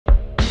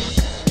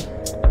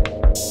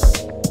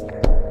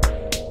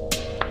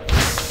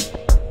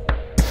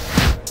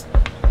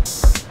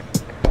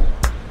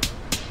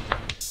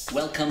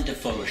Welcome to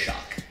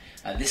Photoshock.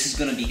 This is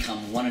going to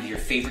become one of your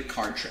favorite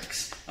card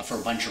tricks for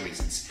a bunch of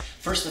reasons.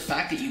 First, the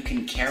fact that you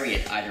can carry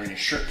it either in a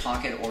shirt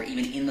pocket or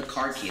even in the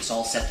card case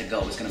all set to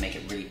go is going to make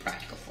it really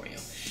practical for you.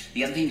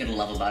 The other thing you're going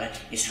to love about it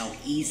is how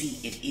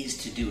easy it is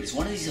to do. It's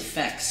one of these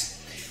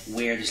effects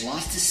where there's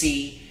lots to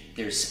see,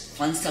 there's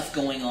fun stuff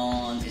going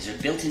on, there's a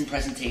built-in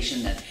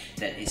presentation that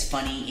is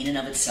funny in and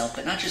of itself,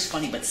 but not just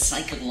funny, but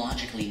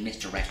psychologically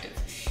misdirective.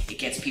 It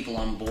gets people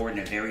on board in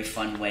a very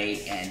fun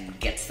way and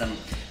gets them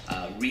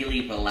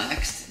really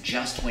relaxed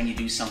just when you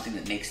do something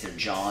that makes their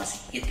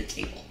jaws hit the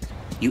table.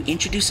 You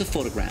introduce a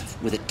photograph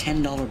with a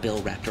 $10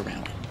 bill wrapped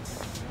around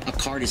it. A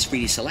card is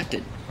freely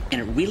selected, and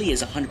it really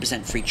is a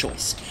 100% free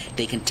choice.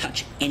 They can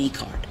touch any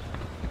card.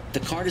 The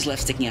card is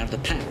left sticking out of the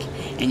pack,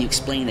 and you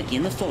explain that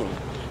in the photo,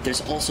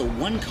 there's also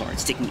one card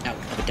sticking out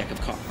of a deck of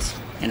cards.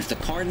 And if the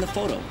card in the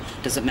photo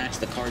doesn't match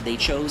the card they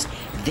chose,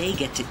 they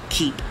get to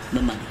keep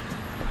the money.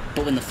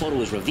 But when the photo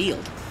is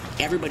revealed,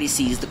 everybody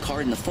sees the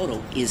card in the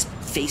photo is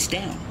face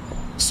down.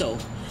 So,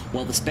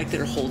 while the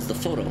spectator holds the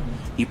photo,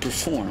 you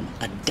perform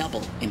a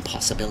double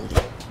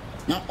impossibility.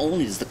 Not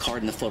only does the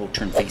card in the photo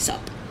turn face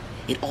up,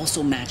 it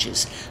also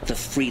matches the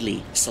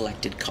freely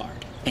selected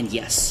card. And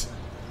yes,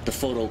 the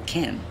photo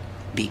can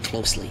be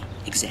closely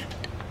examined.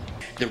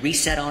 The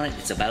reset on it,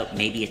 it's about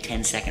maybe a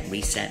 10-second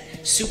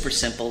reset. Super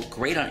simple,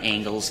 great on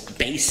angles,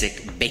 basic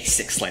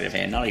sleight of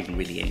hand, not even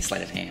really any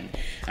sleight of hand.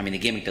 I mean, the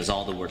gimmick does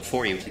all the work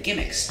for you. The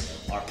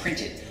gimmicks are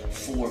printed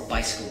for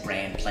bicycle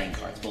brand playing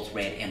cards, both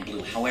red and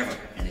blue. However,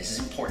 and this is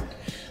important,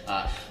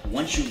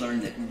 once you learn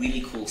the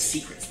really cool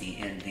secrets, the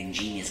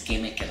ingenious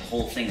gimmick and the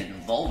whole thing that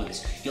involved with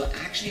this, you'll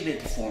actually be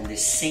able to perform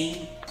this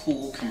same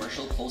cool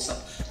commercial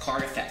close-up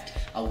card effect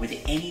with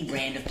any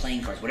brand of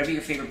playing cards. Whatever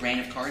your favorite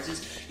brand of cards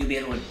is, you'll be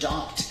able to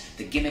adopt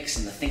the gimmicks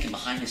and the thinking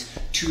behind this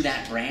to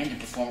that brand and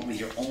perform it with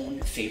your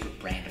own favorite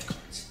brand of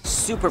cards.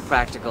 Super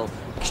practical,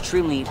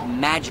 extremely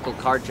magical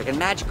card trick. And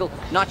magical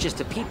not just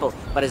to people,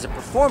 but as a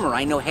performer,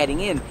 I know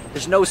heading in,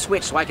 there's no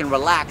switch, so I can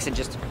relax and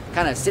just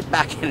kind of sit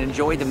back and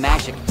enjoy the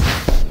magic.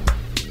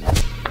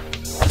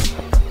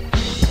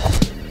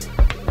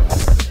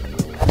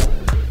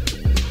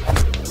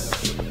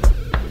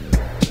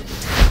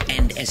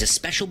 And as a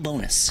special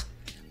bonus,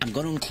 I'm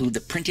going to include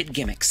the printed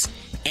gimmicks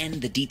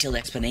and the detailed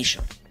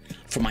explanation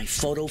for my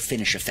photo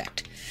finish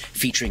effect,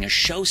 featuring a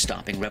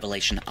show-stopping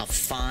revelation of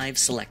 5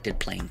 selected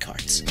playing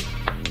cards.